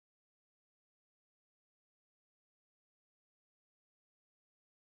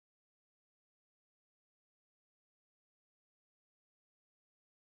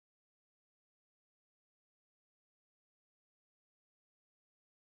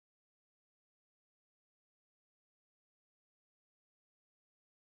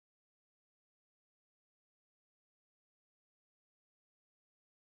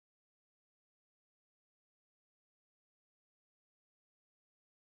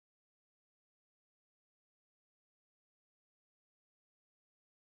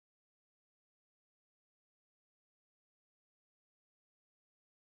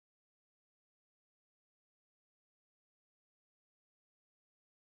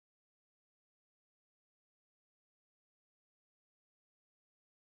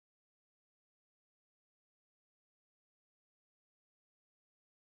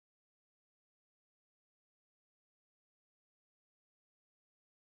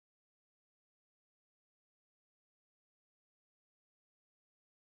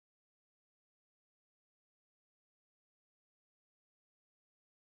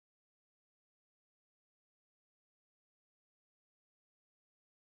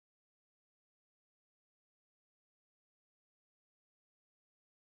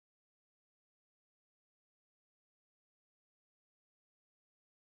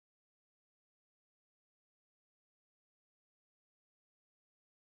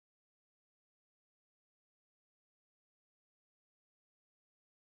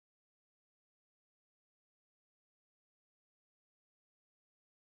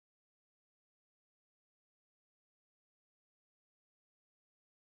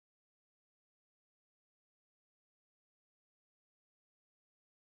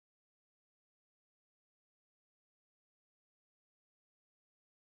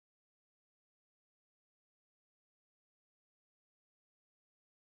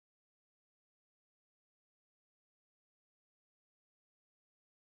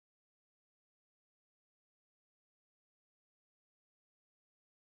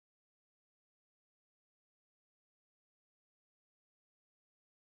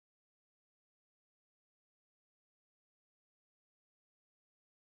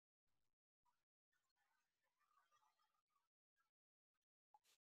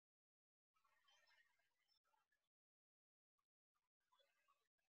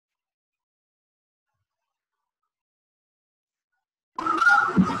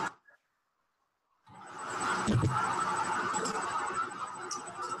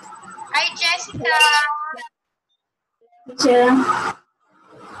Jessica. Teacher.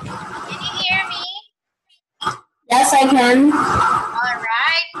 Can you hear me? Yes, I can. All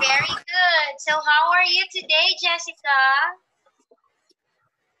right, very good. So how are you today, Jessica?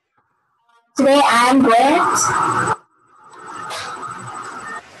 Today I'm great.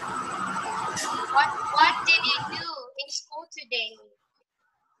 What did you do in school today?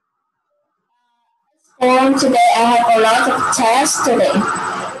 And today I have a lot of tests today.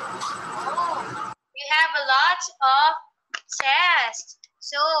 Oh, you have a lot of tests.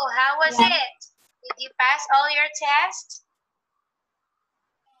 So how was it? Did you pass all your tests?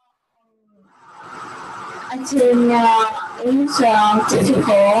 I think it's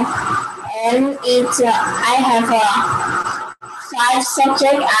difficult, and I have 5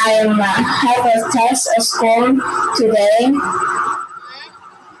 subjects. I have a test at school today.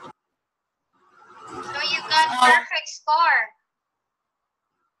 So you got perfect score.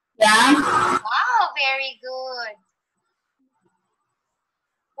 Yeah. Wow, very good.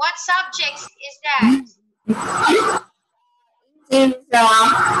 What subjects is that? It's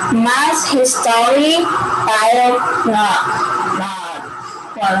math, history, bio,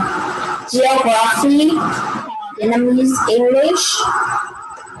 geography, Vietnamese, English.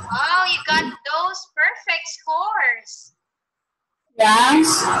 Oh, you got those perfect scores.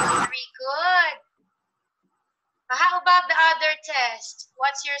 Yes. Very good. How about the other test?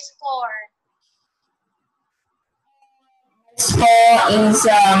 What's your score? Score is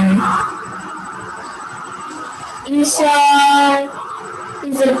a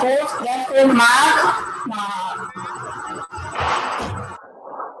good mark.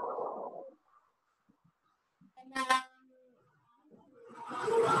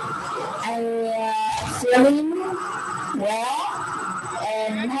 I'm feeling well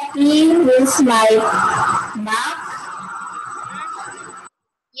and happy with my mark.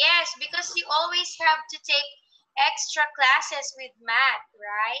 Yes, because you always have to take extra classes with math,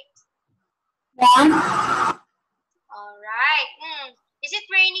 right? Yeah. All right. Is it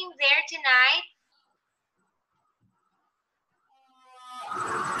raining there tonight?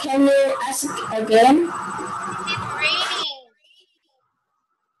 Can you ask again? Is it raining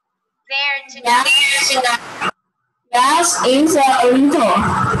there tonight? Yes, it's a little.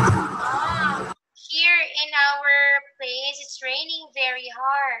 Here in our place, it's raining very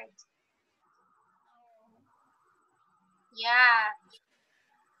hard. Yeah.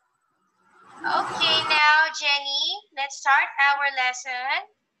 Okay, now, Jenny, let's start our lesson.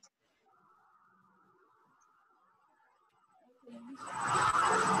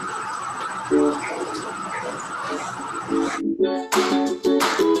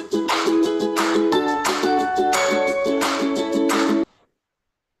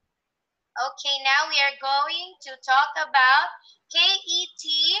 Okay, now we are going to talk about KET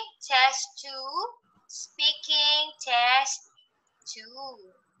Test 2, Speaking Test 2.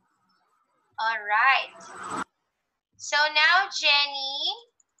 All right. So now,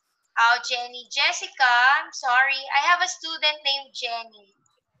 Jessica, I'm sorry. I have a student named Jenny.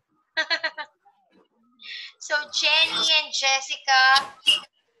 So Jenny and Jessica.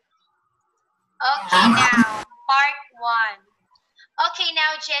 Okay, now, part 1. Okay,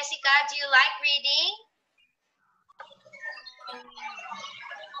 now, Jessica, do you like reading?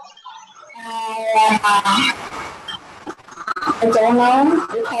 I don't know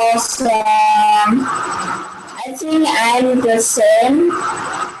because I think I'm the same.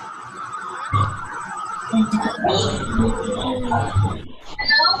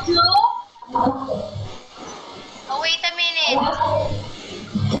 Oh, wait a minute.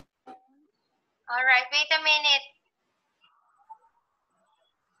 All right, wait a minute.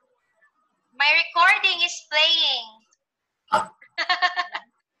 My recording is playing.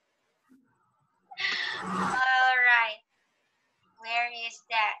 All right. Where is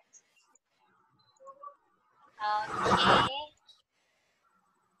that? Okay.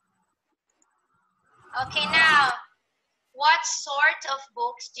 Okay, now, what sort of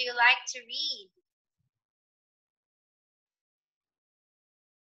books do you like to read?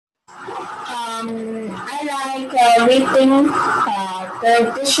 I like reading the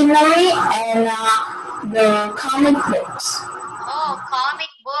dictionary and the comic books. Oh, comic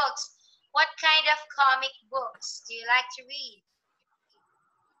books. What kind of comic books do you like to read?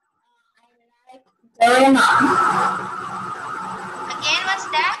 Doraemon. Again, what's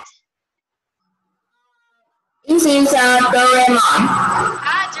that? This is Doraemon.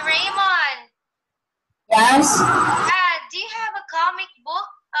 Doraemon. Yes. Do you have a comic book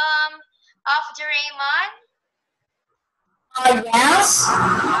of Doraemon? Yes.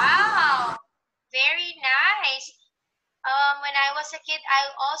 Wow, very nice. When I was a kid, I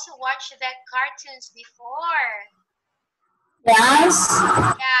also watched the cartoons before. Yes.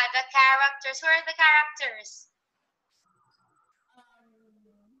 Yeah, the characters. Who are the characters?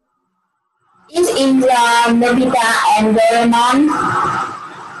 It's in the Nobita and Doraemon.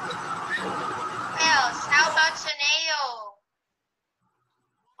 Who else? How about Suneo?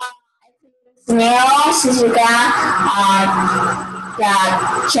 Snail, Shizuka, the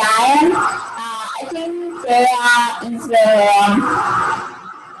giant. I think they are in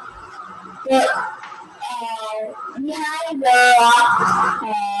behind the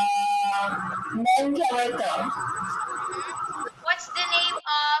main character. What's the name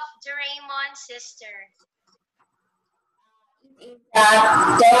of Doraemon's sister?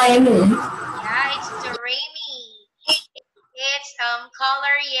 Doraemon. Yeah, it's Doraemi. It's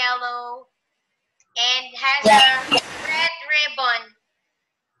color yellow and has a red ribbon.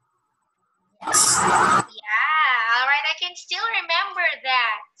 Yes. Yeah, all right. I can still remember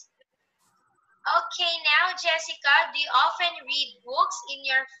that. Okay, now Jessica, do you often read books in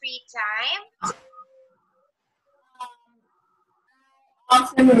your free time?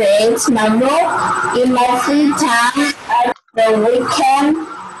 Often read my book in my free time at the weekend.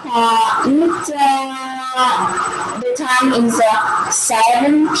 The time is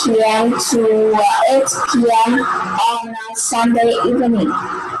 7 p.m. to 8 p.m. on Sunday evening.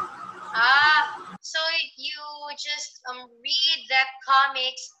 So you just read the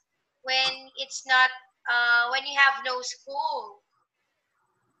comics when it's not when you have no school.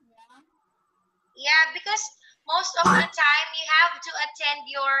 Yeah, because most of the time you have to attend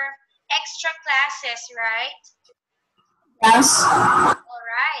your extra classes, right? Yes. All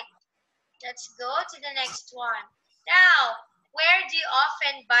right. Let's go to the next one. Now, where do you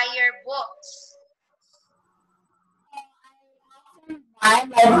often buy your books? Buy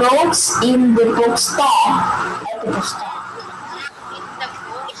my books in the bookstore. At the bookstore. In the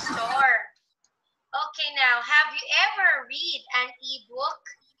bookstore. Okay, now, have you ever read an e-book?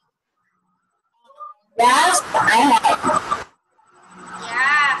 Yes, I have.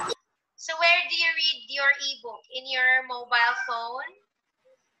 Yeah. So where do you read your e-book? In your mobile phone?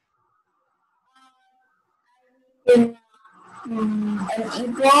 In an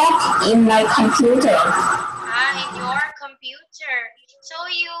e-book in my computer. In your computer. So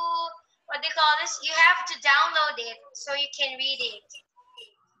you, what they call this? You have to download it so you can read it.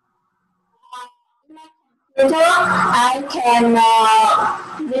 I can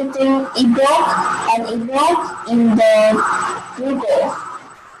read an ebook in the Google.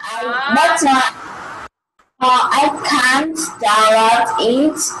 But I can't download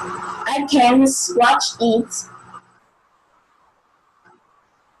it. I can watch it.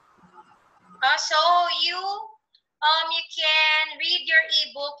 So you can read your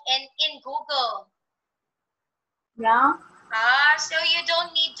ebook in Google. Yeah. So you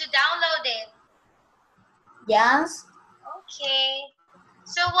don't need to download it. Yes. Okay.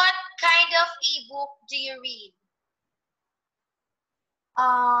 So what kind of ebook do you read?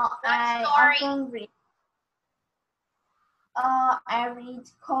 I story? often read. I read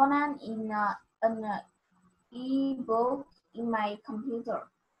Conan in an ebook in my computer.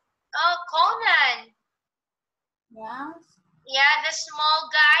 Oh, Conan. Yes. Yeah, the small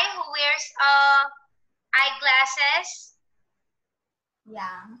guy who wears eyeglasses.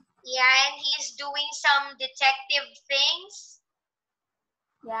 Yeah. Yeah, and he's doing some detective things.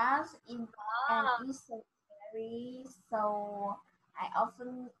 Yes, and it's so scary, so I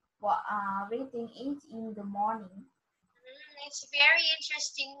often reading it in the morning. It's very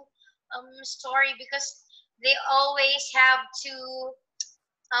interesting story because they always have to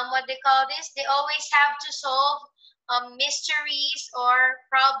what they call this? They always have to solve mysteries or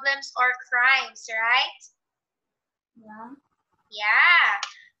problems or crimes, right? Yeah. Yeah,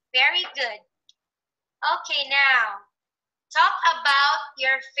 very good. Okay, now talk about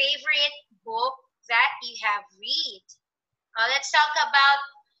your favorite book that you have read. Let's talk about,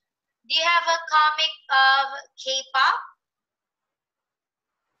 do you have a comic of K-pop?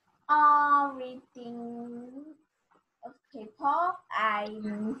 Reading of K-pop, I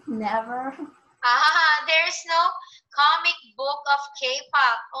never. There's no comic book of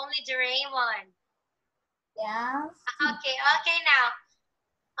K-pop, only Doraemon. Yes. Okay, now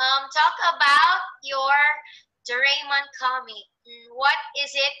talk about your Doraemon comic. What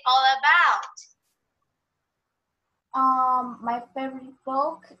is it all about? My favorite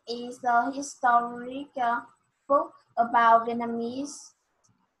book is a historic book about Vietnamese.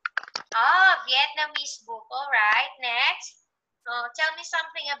 Vietnamese book. All right, next. Tell me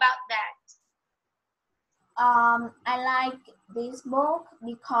something about that. I like this book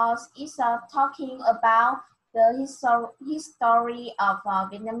because it's talking about the history of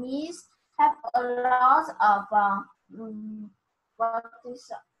Vietnamese have a lot of what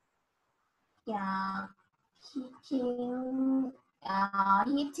is hitting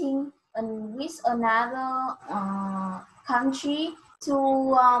hitting with another country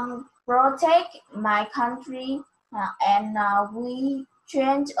to protect my country, and we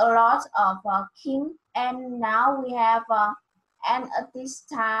change a lot of king, and now we have and at this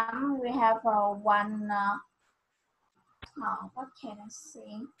time we have one what can I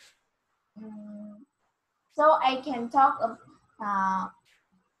say? So I can talk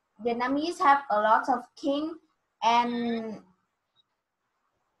Vietnamese have a lot of king and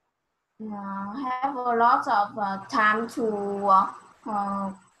have a lot of time to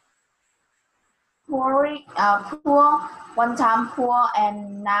poor, one time poor,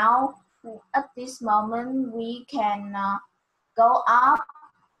 and now at this moment we can go up.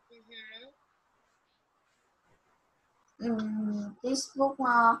 This book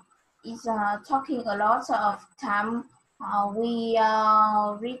is talking a lot of time. We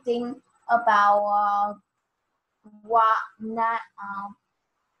are reading about what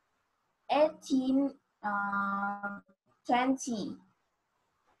 1820.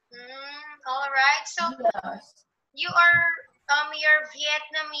 All right. So Years. your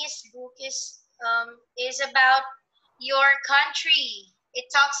Vietnamese book is about your country. It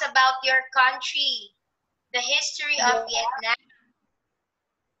talks about your country, the history of Vietnam.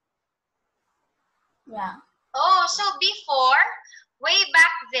 Yeah. Oh, so before, way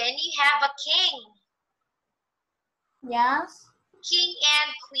back then, you have a king. Yes. King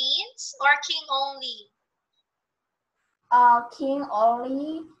and queens, or king only? King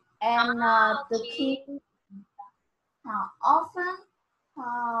only, and the Okay. king often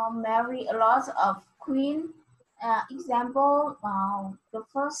marry a lot of queen. Example, the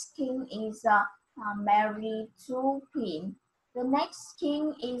first king is marry two queen. The next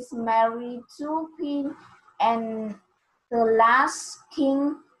king is marry two queen, and the last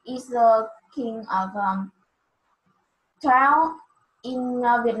king is the king of 12 in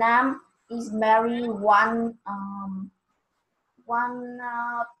Vietnam is marry one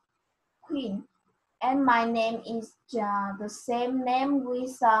queen, and my name is the same name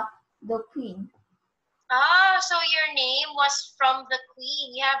with the queen. Ah, so your name was from the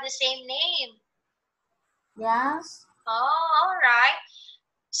queen. You have the same name. Yes. Oh, all right.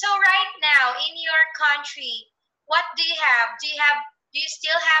 So right now in your country, what do you have? Do you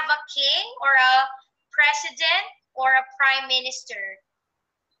still have a king or a president or a prime minister?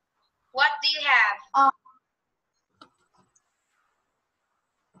 What do you have?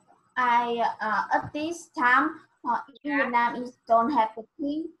 I at this time in Vietnam is don't have the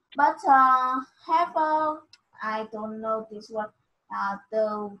king, but have a I don't know this one.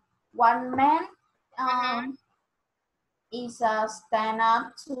 The one man is stand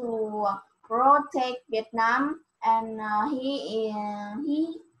up to protect Vietnam, and he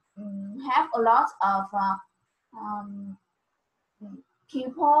have a lot of um,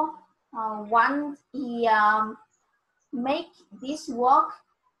 people. Once he make this work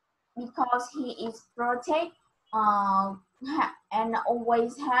because he is protect and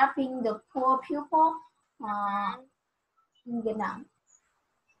always helping the poor people in Vietnam.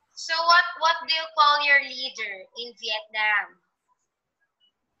 So what do you call your leader in Vietnam?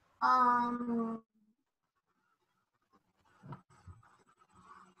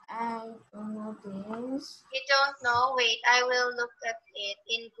 I don't know this. You don't know? Wait, I will look at it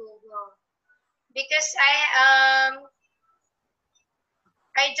in Google because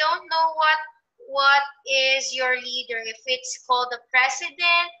I don't know what is your leader, if it's called a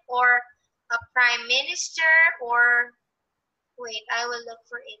president or a prime minister, or wait, I will look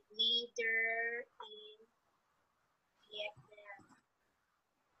for it. Leader in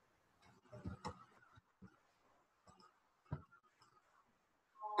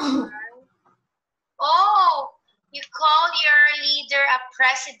Vietnam. Oh, you call your leader a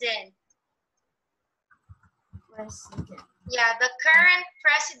president. President. Yeah, the current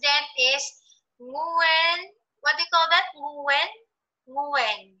president is Nguyen. What do you call that? Nguyen.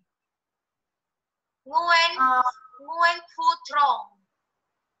 Nguyen Phu Trong.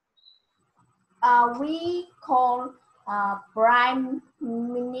 We call prime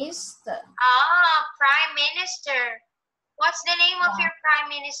minister. Ah, prime minister. What's the name of your prime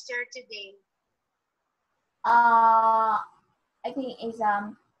minister today? I think it's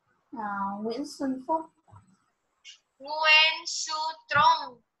Nguyễn Xuân Phúc. Nguyen Su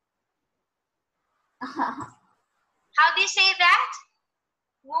Trong. How do you say that?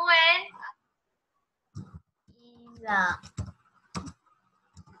 Nguyen Is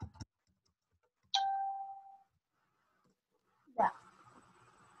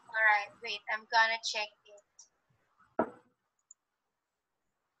right, wait, I'm gonna check it.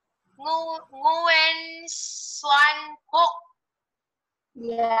 Nguyen Xuan Phuc.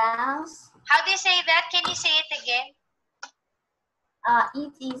 Yes. How do you say that? Can you say it again?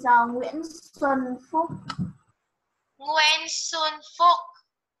 It is Nguyễn Xuân Phúc. Nguyen Xuan Phuc.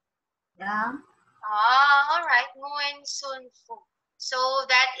 Yeah. All right, Nguyen Xuan Phuc. So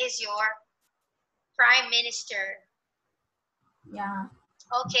that is your prime minister. Yeah.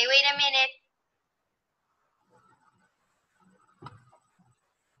 Okay, wait a minute.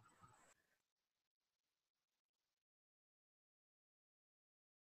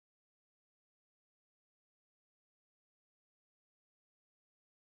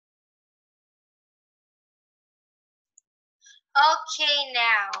 Okay,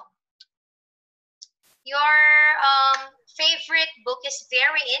 now your favorite book is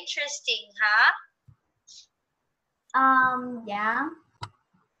very interesting, huh? Yeah.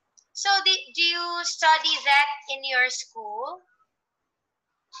 So do you study that in your school?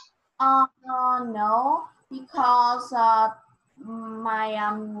 No, because my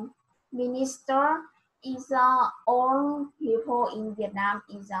minister is all people in Vietnam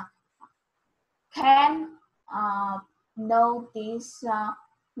is can know this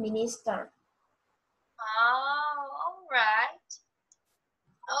minister. Oh, all right.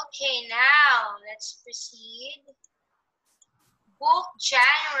 Okay, now let's proceed. Book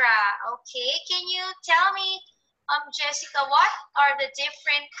genre. Okay, can you tell me, Jessica, what are the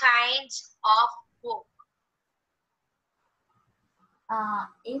different kinds of book?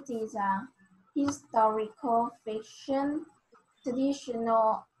 It is a historical fiction,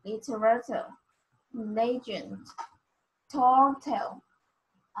 traditional literature, legend, tall tale,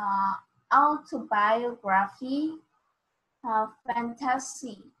 uh, autobiography,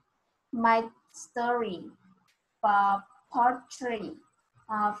 fantasy, mystery, poetry,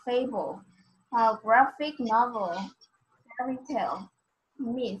 fable, graphic novel, fairy tale,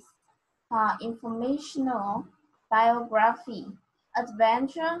 myth, informational, biography,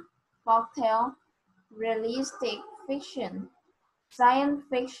 adventure, folktale, realistic fiction, science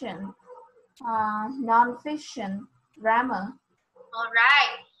fiction, non-fiction, drama. All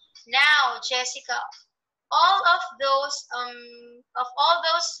right. Now, Jessica, of all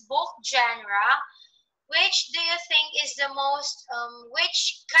those book genre, which do you think is the most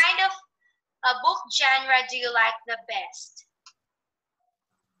which kind of a book genre do you like the best?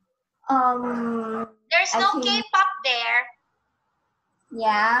 There's I no think K-pop there.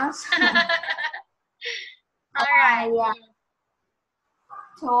 yes. All right. Yeah.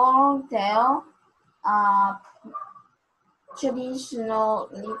 Tall tale, uh, traditional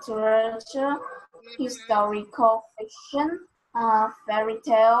literature, historical fiction, fairy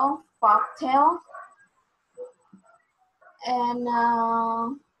tale, folktale, and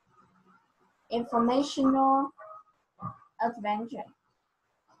informational adventure.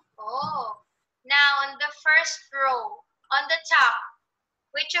 Oh, now on the first row, on the top,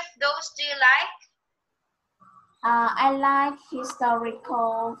 which of those do you like? I like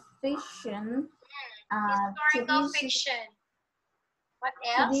historical fiction, Historical fiction. What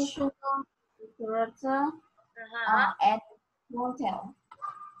else? traditional literature, Uh-huh. and hotel.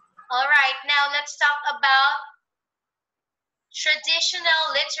 All right, now let's talk about traditional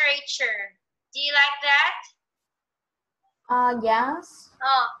literature. Do you like that? Yes.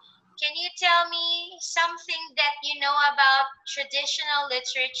 Oh, can you tell me something that you know about traditional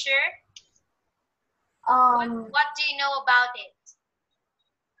literature? What do you know about it?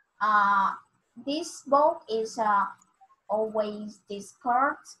 This book is always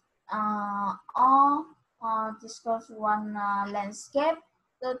discussed or discuss one landscape,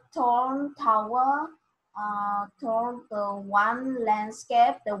 the tall tower, toward the one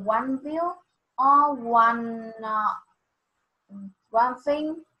landscape, the one view, or one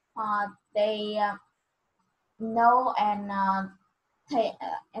thing they know and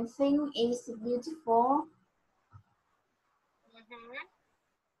think is beautiful.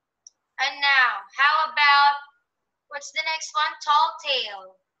 And now, how about, what's the next one? Tall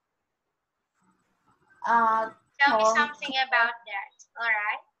tale. Tell me something about that. All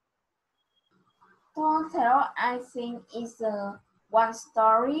right. Tall tale, I think, is one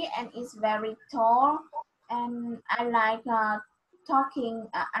story and it's very tall. And I like I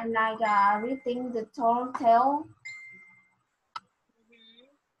like reading the tall tale.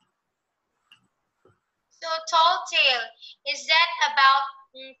 So tall tale, is that about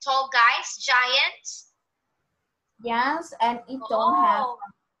tall guys, giants? Yes, and it don't have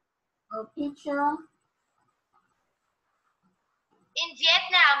a picture. In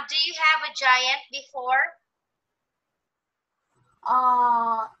Vietnam, do you have a giant before?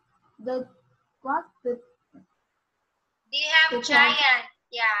 The what the Do you have giant?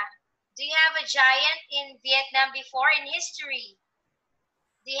 Yeah. Do you have a giant in Vietnam before in history?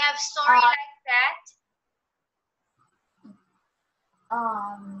 Do you have story like that?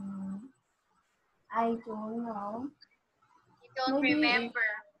 I don't know. You don't Maybe remember.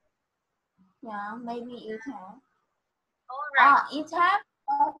 maybe it have. All right. It have,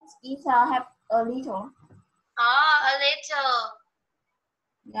 but it have a little. A little.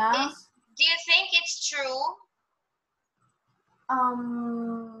 Yes. Do you think it's true?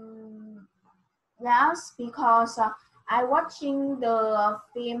 Yes, because I watching the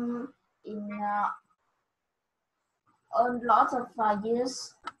film in a lot of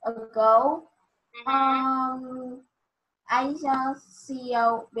years ago. I see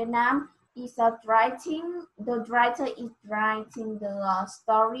Vietnam is writing. The writer is writing the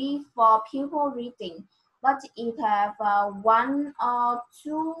story for people reading, but it have one or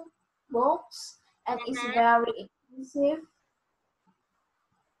two books, and it's very expensive.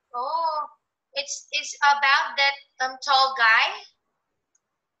 Oh, it's about that tall guy?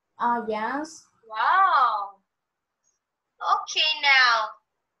 Yes. Wow. Okay, now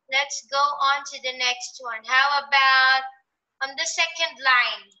let's go on to the next one. How about on the second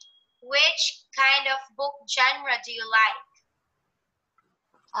line? Which kind of book genre do you like?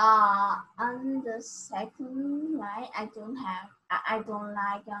 On the second line, I don't have. I don't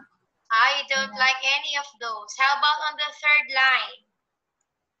like. I don't like any of those. How about on the third line?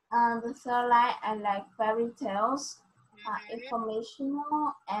 The third line, I like fairy tales,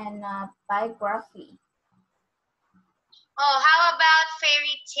 informational, and biography. Oh, how about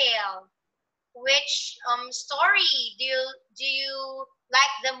fairy tale? Which story do you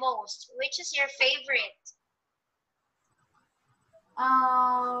like the most? Which is your favorite?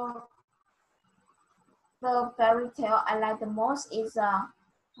 The fairy tale I like the most is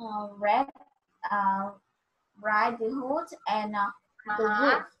Red Riding Hood and the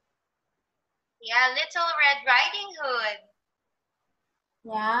Wolf. Yeah, Little Red Riding Hood.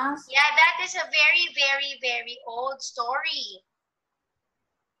 Yes. Yeah, that is a very, very, very old story.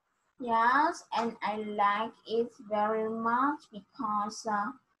 Yes, and I like it very much because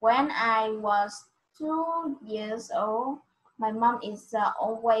when I was 2 years old, my mom is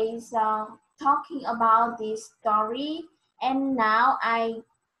always talking about this story, and now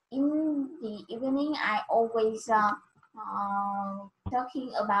in the evening, I always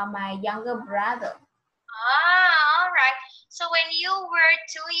talking about my younger brother. Ah, all right. So when you were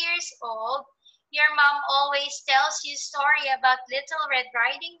 2 years old, your mom always tells you story about Little Red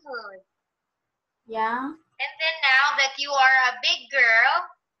Riding Hood. Yeah. And then now that you are a big girl,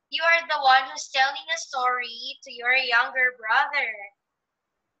 you are the one who's telling a story to your younger brother.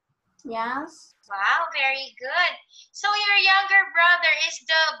 Yes. Wow, very good. So your younger brother is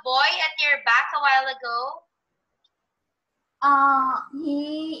the boy at your back a while ago?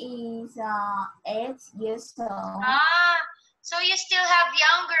 He is 8 years old. So you still have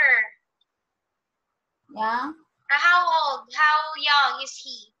younger. Yeah. How old? How young is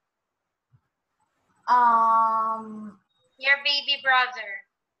he? Your baby brother.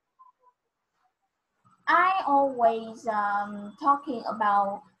 I always talking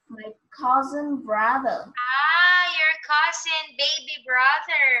about my cousin brother. Your cousin baby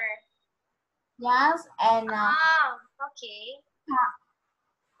brother. Yes, and okay.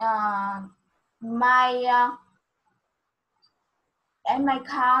 My and my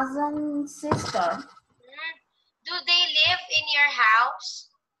cousin sister. Do they live in your house?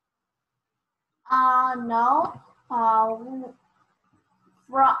 No.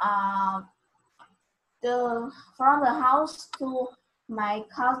 From the house to my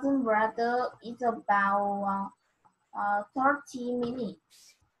cousin brother is about 30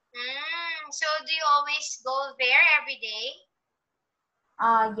 minutes. So do you always go there every day?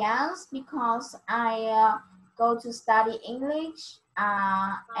 Yes, because I go to study English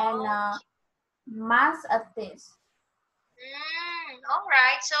and math at this. All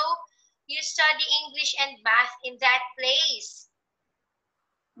right. So you study English and math in that place?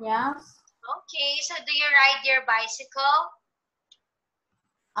 Yes. Okay. So do you ride your bicycle?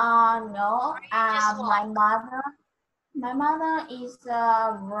 No. My mother is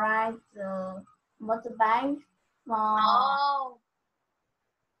ride the motorbike.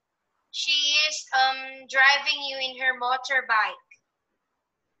 She is driving you in her motorbike.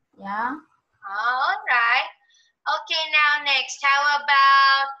 Yeah. All right. Okay, now next. How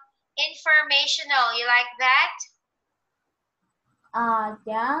about informational? You like that?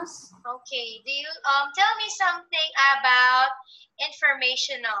 Yes. Okay. Do you tell me something about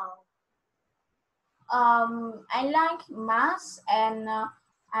informational? I like math and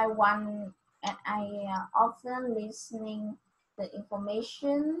I want and I often listening the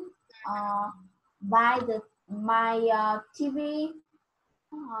information by my TV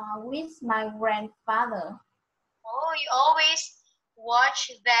with my grandfather. Oh, you always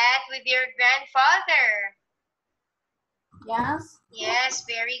watch that with your grandfather. Yes. Yes,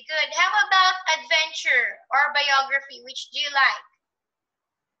 very good. How about adventure or biography? Which do you like?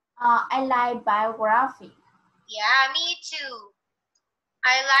 I like biography. Yeah, me too.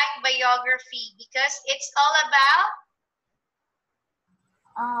 I like biography because it's all about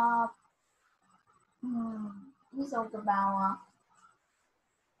Uh, it's all about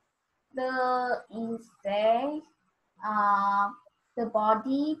the insect, uh, the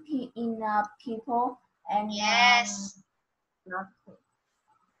body in people, and yes,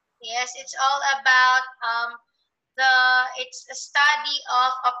 yes, it's all about it's a study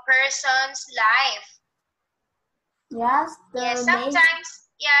of a person's life. yes, Yes, the nature.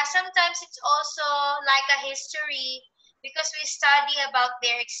 sometimes it's also like a history because we study about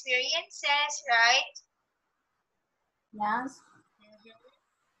their experiences, right? Yes. Mhm.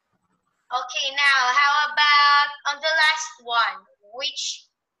 Okay, now how about on the last one? Which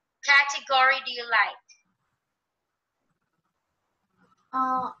category do you like?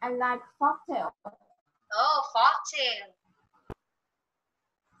 I like cocktail. Oh, folktale.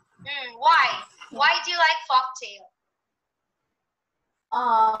 Why? Yeah. Why do you like folktale?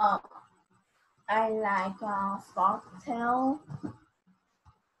 Uh, I like cocktail.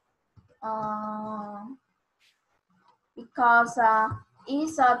 Uh, because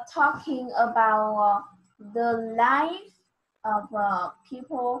it's talking about the life of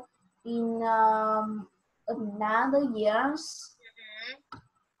people in another years Mm-hmm.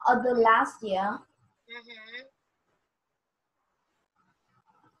 or the last year. Mm-hmm.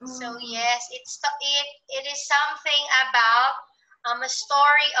 So Mm, yes, it is something about a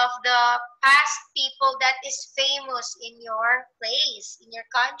story of the past people that is famous in your place, in your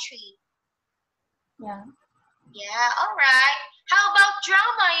country. yeah. Yeah, all right. How about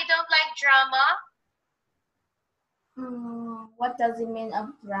drama? You don't like drama? What does it mean of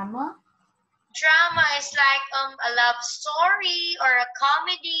drama? Drama is like a love story or a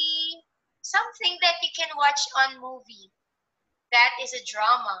comedy, something that you can watch on movie. That is a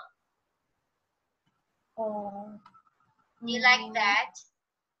drama. Or Do you like mm, that?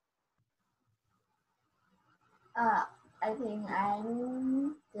 uh, I think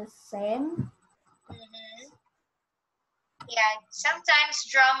I'm the same. Mm-hmm. Yeah, sometimes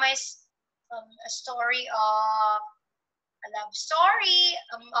drama is a story of a love story,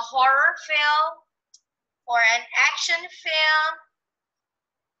 a horror film, or an action film.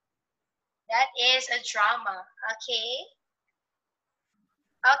 That is a drama. Okay.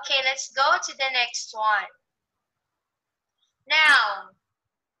 Okay, let's go to the next one. Now,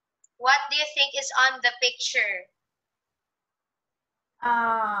 what do you think is on the picture?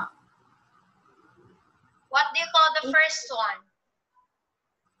 Uh, What do you call the it, first one?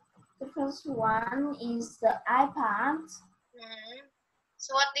 the first one is the iPad. Hmm.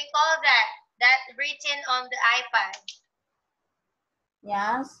 So what do you call that? That written on the iPad.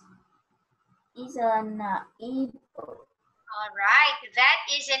 Yes, it's an ebook. All right, that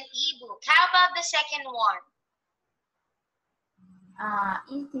is an ebook. How about the second one?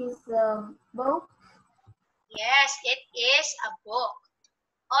 It is a book. Yes, it is a book.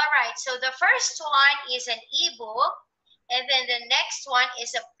 All right, so the first one is an ebook, and then the next one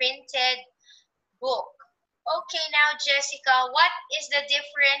is a printed book. Okay, now Jessica, what is the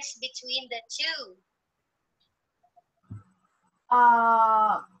difference between the two?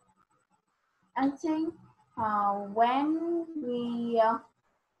 Uh, I think when we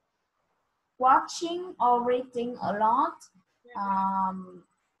watching or reading a lot, Mhm. um,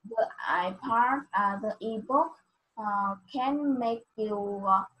 the iPad, the ebook, can make you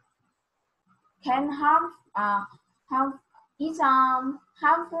can harm it's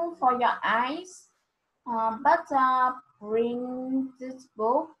harmful for your eyes. But bring this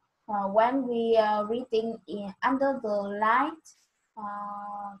book when we reading in under the light.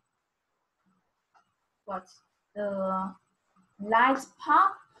 Uh, what the light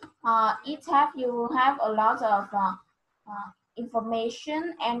pop? It have you have a lot of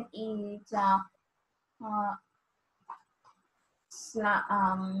information and it uh,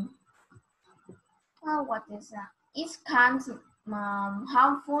 what is that? It can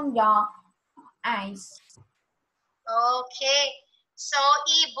harmful your eyes. Okay, so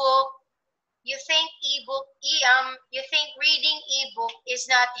ebook, you think reading ebook is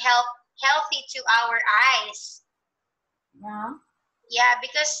not healthy to our eyes? Yeah. Yeah,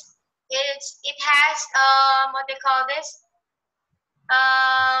 because it has what they call this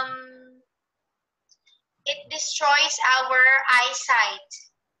it destroys our eyesight.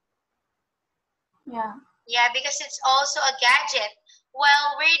 Yeah. Yeah, because it's also a gadget.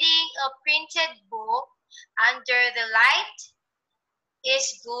 While reading a printed book under the light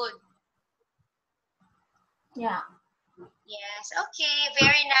is good. Yeah. Yes, okay,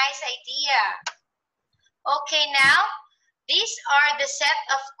 very nice idea. Okay, now, these are the set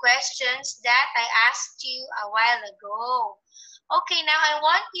of questions that I asked you a while ago. Okay, now I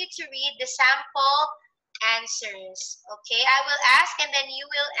want you to read the sample answers. Okay, I will ask and then you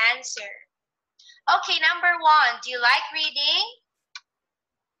will answer. Okay, number 1, do you like reading?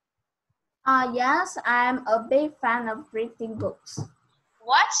 Yes, I'm a big fan of reading books.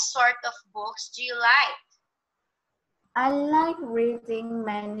 What sort of books do you like? I like reading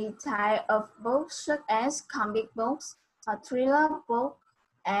many types of books, such as comic books, a thriller book,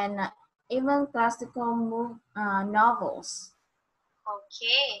 and even classical novels.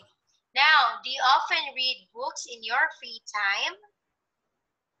 Okay. Now, do you often read books in your free time?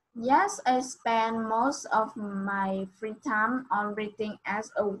 Yes, I spend most of my free time on reading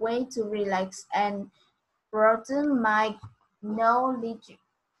as a way to relax and broaden my knowledge.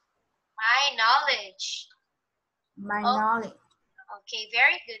 My knowledge. My Oh, knowledge. okay,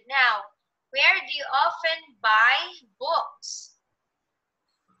 very good. Now, where do you often buy books?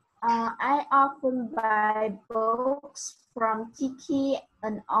 I often buy books from Tiki,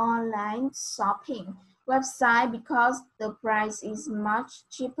 an online shopping website, because the price is much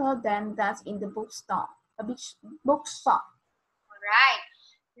cheaper than that in the bookstore. A big bookshop. All right.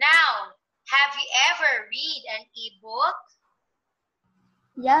 Now, have you ever read an e-book?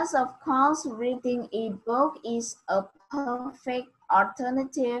 Yes, of course, reading a book is a perfect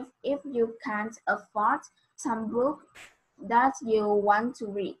alternative if you can't afford some book that you want to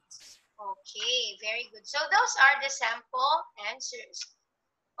read. Okay, very good. So those are the sample answers.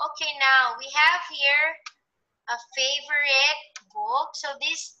 Okay, now we have here a favorite book. So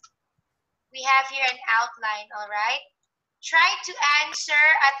this, we have here an outline, all right? Try to answer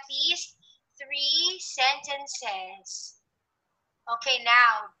at least 3 sentences. Okay,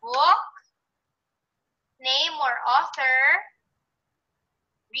 now, book, name or author,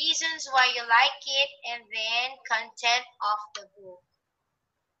 reasons why you like it, and then content of the book.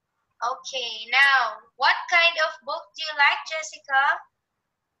 Okay, now, what kind of book do you like, Jessica?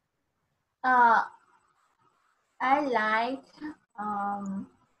 Uh, I like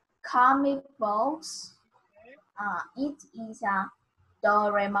comic books. It is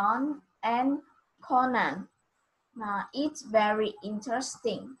Doraemon and Conan. It's very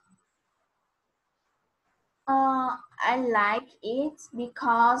interesting. I like it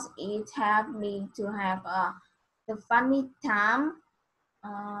because it helped me to have the funny time.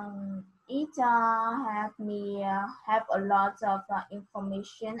 It helped me have a lot of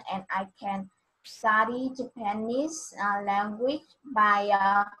information, and I can study Japanese language by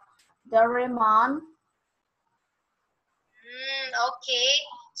Doraemon. Okay,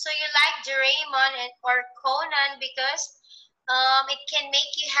 so you like Doraemon or Conan because it can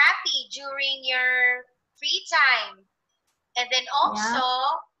make you happy during your free time. And then Yeah.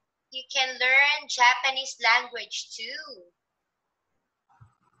 also, you can learn Japanese language too.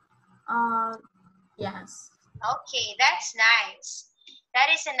 Uh, yes. Okay, that's nice. That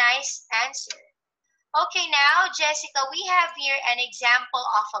is a nice answer. Okay, now, Jessica, we have here an example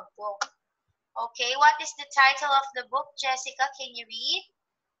of a book. Okay, what is the title of the book, Jessica? Can you read?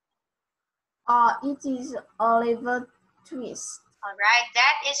 It is Oliver Twist. All right,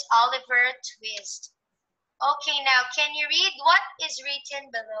 that is Oliver Twist. Okay, now, can you read what is written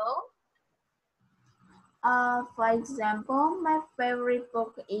below? For example, my favorite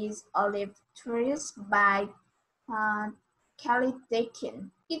book is Olive Twist by uh, Kelly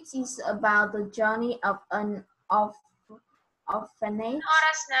Dickens. It is about the journey of an Anong orphanage,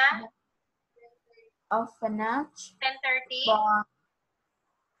 oras na? orphanage 10:30? for,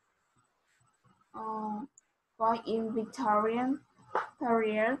 uh, for in Victorian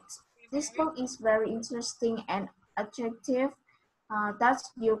period. This book is very interesting and attractive that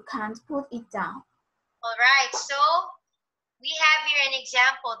you can't put it down. All right, so we have here an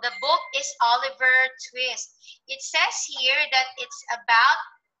example. The book is Oliver Twist. It says here that it's about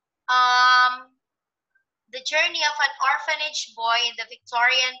the journey of an orphanage boy in the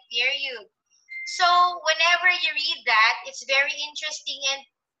Victorian period. So whenever you read that, it's very interesting, and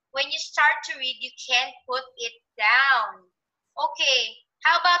when you start to read, you can't put it down. Okay,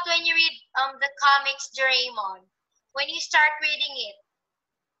 how about when you read the comics Doraemon? When you start reading it,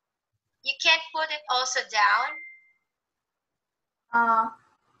 you can't put it also down.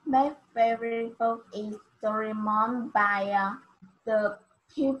 My favorite book is Doraemon by the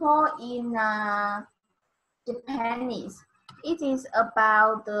people in Japanese. It is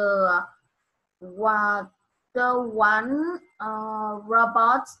about one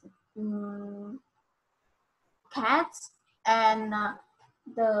robot cat, and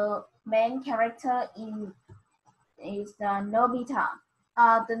the main character is Nobita.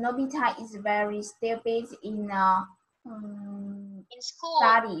 The Nobita is very stupid in In school.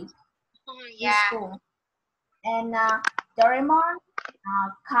 study in Yeah. school, and Doraemon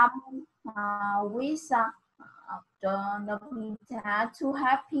come with the Nobita to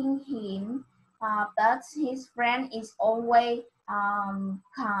helping him, but his friend is always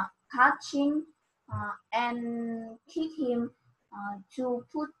catching and kick him to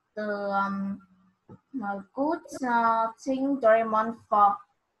put the good thing Doraemon for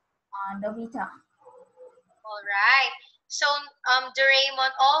Nobita. All right. So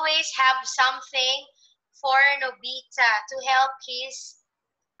Doraemon always have something for Nobita to help his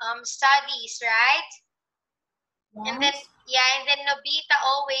studies, right? And then Yes. yeah, and then Nobita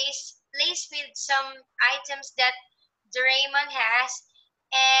always plays with some items that Doraemon has,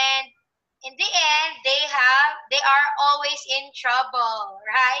 and in the end they are always in trouble,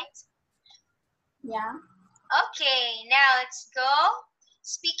 right? Yeah. Okay, now let's go.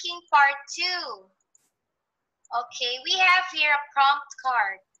 Speaking part 2. Okay, we have here a prompt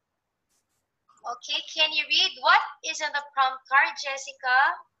card. Okay, can you read what is on the prompt card,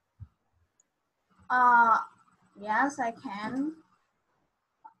 Jessica? Yes, I can.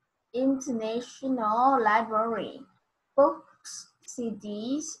 International library, books,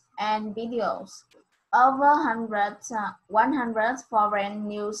 CDs, and videos. Over 100 foreign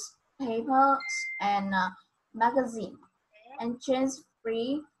newspapers and magazines. Entrance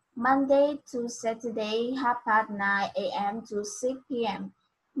free, Monday to Saturday, 9:30 a.m. to 6 p.m.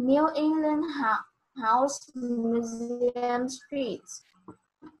 New England House Museum Street.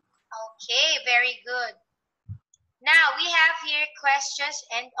 Okay, very good. Now we have here questions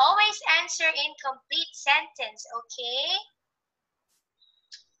and always answer in complete sentence, okay?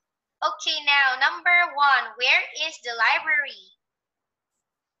 Okay, now number 1, where is the library?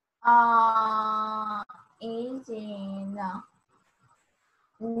 Is in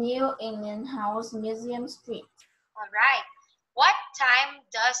New England House Museum Street. All right. What time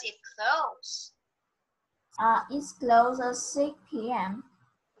does it close? It's closed at 6 p.m.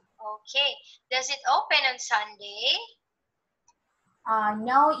 Okay. Does it open on Sunday?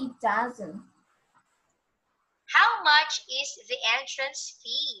 No, it doesn't. How much is the entrance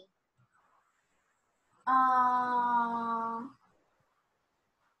fee?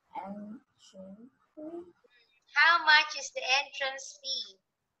 Entrance fee. How much is the entrance fee?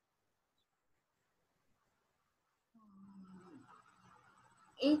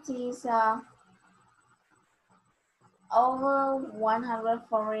 It is over 100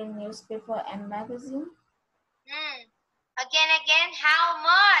 foreign newspaper and magazine. Again, how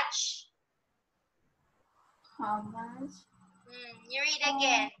much? How much? You read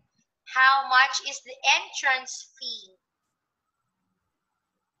again. How much is the entrance fee?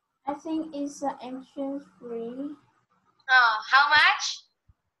 I think it's entrance free. How much?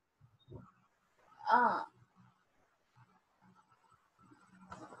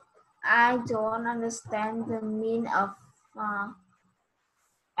 I don't understand the meaning of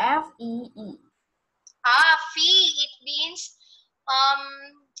FEE. Fee. It means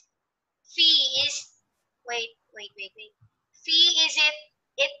fee is wait. Fee is it?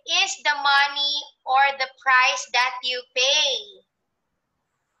 It is the money or the price that you pay.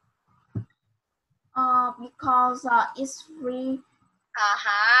 Because it's free.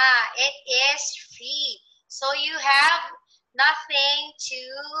 It is free. So you have nothing to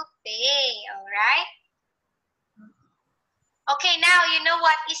pay, all right? Okay, now you know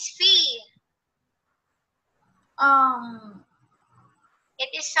what is fee. It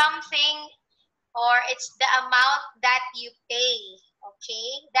is something or it's the amount that you pay,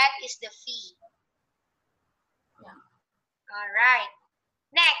 okay? That is the fee. Yeah. All right.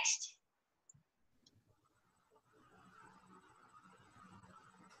 Next.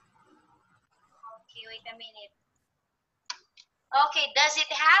 Okay, wait a minute. Okay, does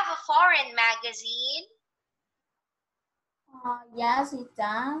it have a foreign magazine? Yes, it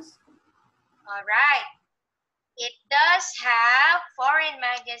does. All right. It does have foreign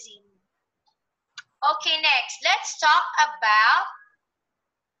magazine. Okay, next. Let's talk about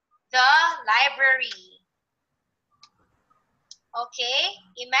the library. Okay,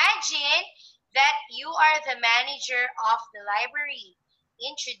 imagine that you are the manager of the library.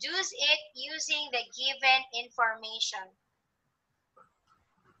 Introduce it using the given information.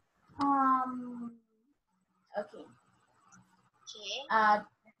 Okay. Okay.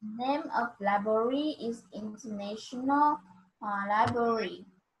 The name of library is International Library.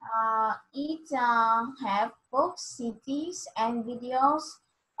 It have books, CDs, and videos,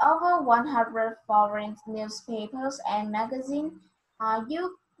 over 100 foreign newspapers and magazines.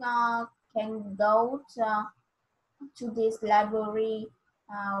 You can go to this library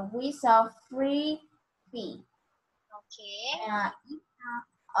with a free fee. Okay. It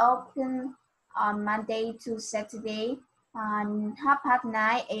open on Monday to Saturday,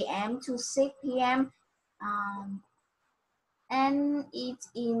 9:30 a.m. to 6 p.m. Um, and it's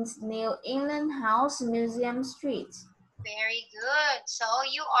in New England House Museum Street. Very good. So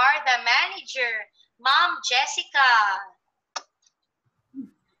you are the manager, Mom Jessica.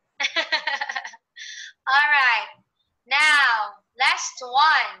 All right. Now, last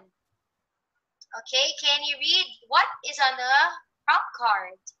one. Okay, can you read what is on the prompt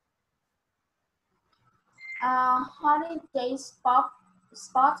card? Holiday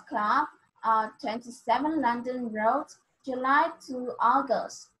Sport Club, 27 London Road, July to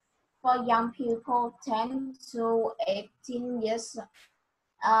August. For young people 10 to 18 years,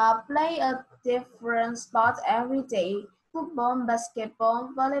 play a different sport every day. Football,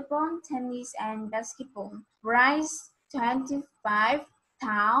 basketball, volleyball, tennis, and basketball. Price 25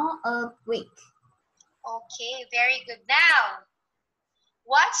 pounds a week. Okay, very good. Now,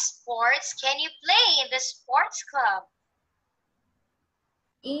 what sports can you play in the sports club?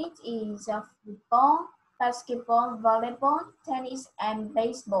 It is a football, basketball, volleyball, tennis, and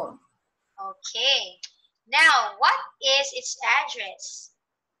baseball. Okay. Now, what is its address?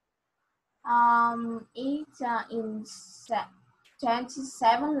 It's in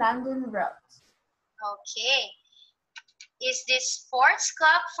 27 London Road. Okay. Is this sports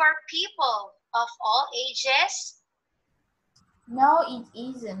club for people of all ages? No, it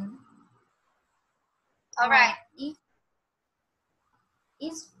isn't. All right.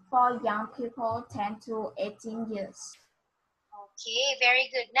 It's for young people 10 to 18 years. Okay, very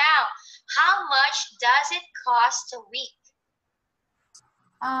good. Now, how much does it cost a week?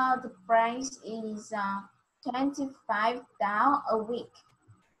 The price is 25 down a week.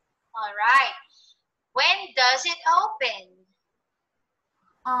 All right. When does it open?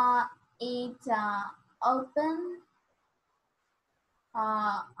 It open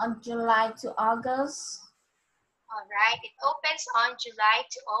on July to August. All right, it opens on July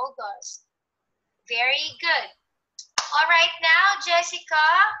to August. Very good. All right, now, Jessica,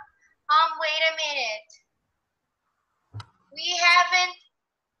 wait a minute. We haven't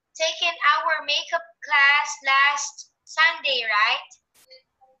taken our makeup class last Sunday, right?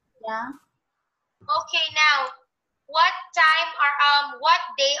 Yeah. Okay, now, what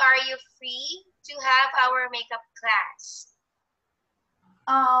day are you free to have our makeup class?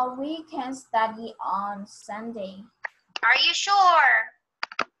 We can study on Sunday. Are you sure?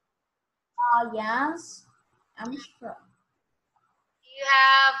 Yes, I'm sure. You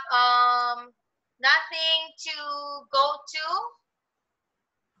have nothing to go to?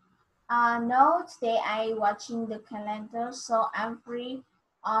 No, today I watching the calendar, so I'm free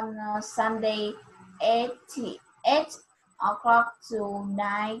on Sunday 8 o'clock to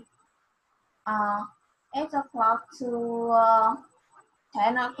 9, 8 o'clock to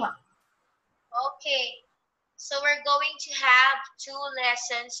 10 o'clock. Okay, so we're going to have 2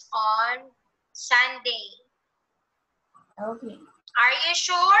 lessons on Sunday. Okay. Are you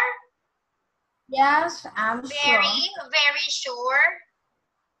sure? Yes, I'm sure. Very sure?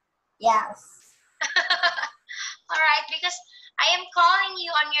 Yes. All right, because I am calling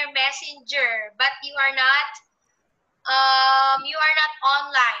you on your messenger, but you are not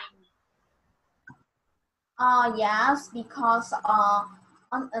online. Yes, because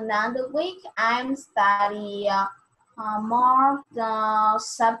on another week I'm study more the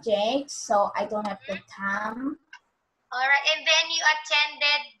subjects, so I don't have the time. All right, and then you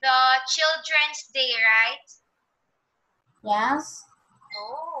attended the Children's Day, right? Yes.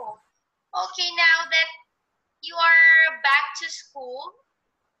 Oh, okay. Now that you are back to school,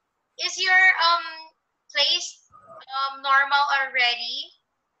 is your place normal already?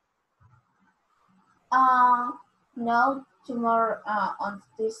 No, tomorrow on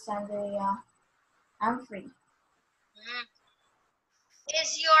this Sunday I'm free. Mm.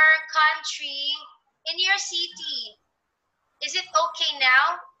 Is your country in your city? Is it okay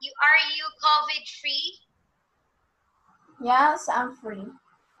now? Are you COVID free? Yes, I'm free.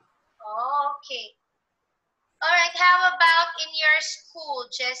 Oh, okay. All right. How about in your school,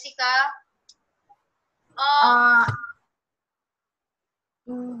 Jessica?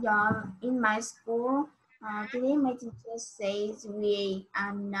 In my school, today my teacher says we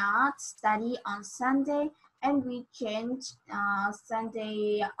are not study on Sunday, and we change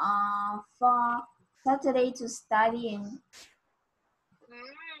Sunday for Saturday to studying.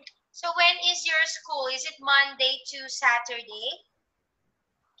 So when is your school? Is it Monday to Saturday?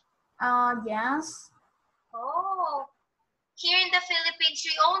 Yes. Oh, here in the Philippines,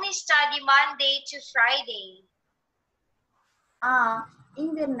 we only study Monday to Friday.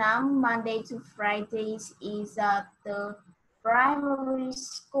 In Vietnam, Monday to Fridays is the primary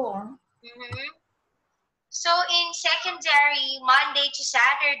school. So in secondary, Monday to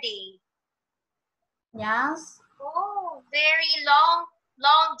Saturday. Yes. Oh, very long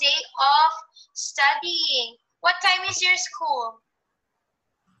day of studying. What time is your school?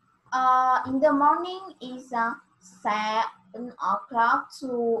 In the morning is 7 o'clock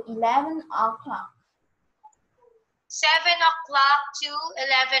to 11 o'clock. 7 o'clock to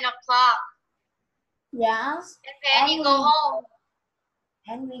 11 o'clock. Yes. And then you go home.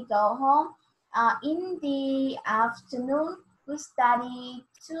 And we go home. In the afternoon, we study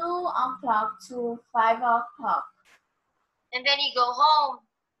 2 o'clock to 5 o'clock. And then you go home.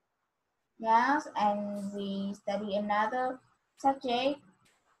 Yes, and we study another subject.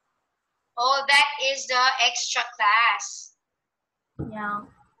 Oh, that is the extra class. Yeah.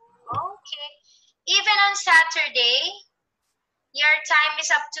 Okay. Even on Saturday, your time is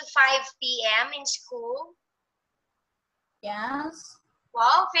up to 5 p.m. in school? Yes.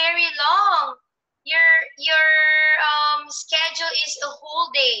 Wow, very long. Your schedule is a whole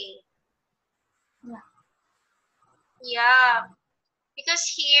day. Yeah. Yeah. Because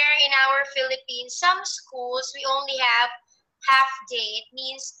here in our Philippines, some schools, we only have half day. It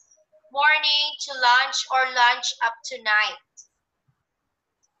means morning to lunch or lunch up to night.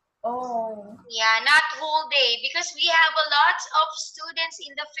 Oh. Yeah, not whole day because we have a lot of students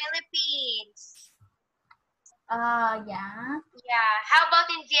in the Philippines. Yeah. Yeah. How about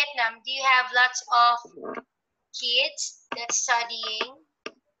in Vietnam? Do you have lots of kids that's studying?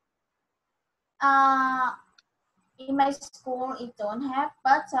 In my school, it don't have,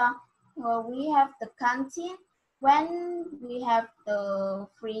 but well, we have the canteen. When we have the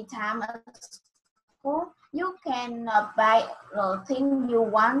free time at school, you can buy the thing you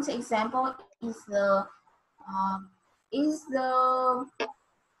want. Example is the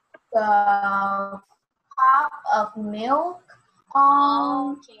cup of milk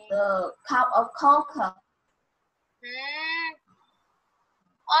or the cup of cocoa.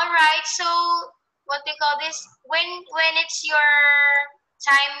 All right. So what they call this? When it's your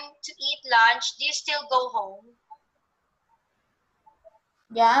time to eat lunch, do you still go home?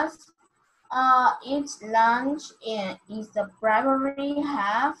 Yes. Each lunch is the primary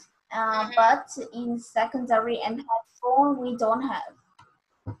have, but in secondary and high school we don't have.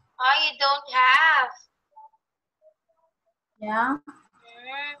 Oh, you don't have. Yeah.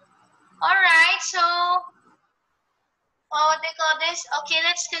 All right. So, what they call this? Okay,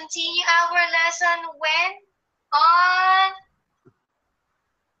 let's continue our lesson when on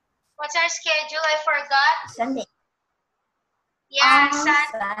what's our schedule? I forgot. Sunday. Yeah,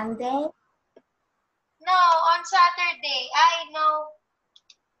 Sunday. No, on Saturday. I know.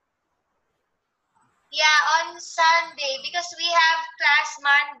 Yeah, on Sunday because we have class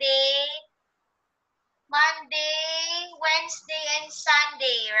Monday, Wednesday, and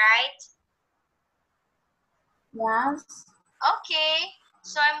Sunday, right? Yes. Okay,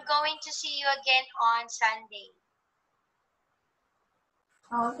 so I'm going to see you again on Sunday.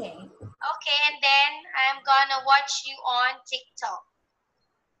 Okay. Okay, and then I'm gonna watch you on TikTok.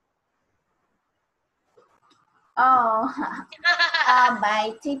 Oh,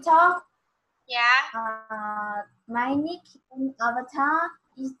 by TikTok. Yeah. My nick and avatar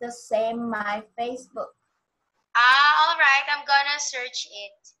is the same my Facebook. All right, I'm gonna search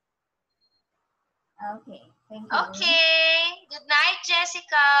it. Okay, thank you. Okay, good night,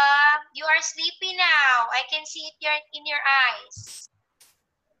 Jessica. You are sleepy now. I can see it in your eyes.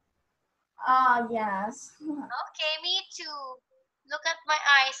 Yes. Okay, me too. Look at my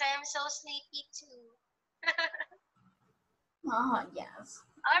eyes. I am so sleepy too. Yes.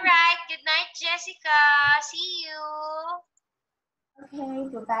 All right, good night, Jessica. See you. Okay,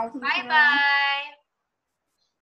 goodbye, teacher. Bye-bye.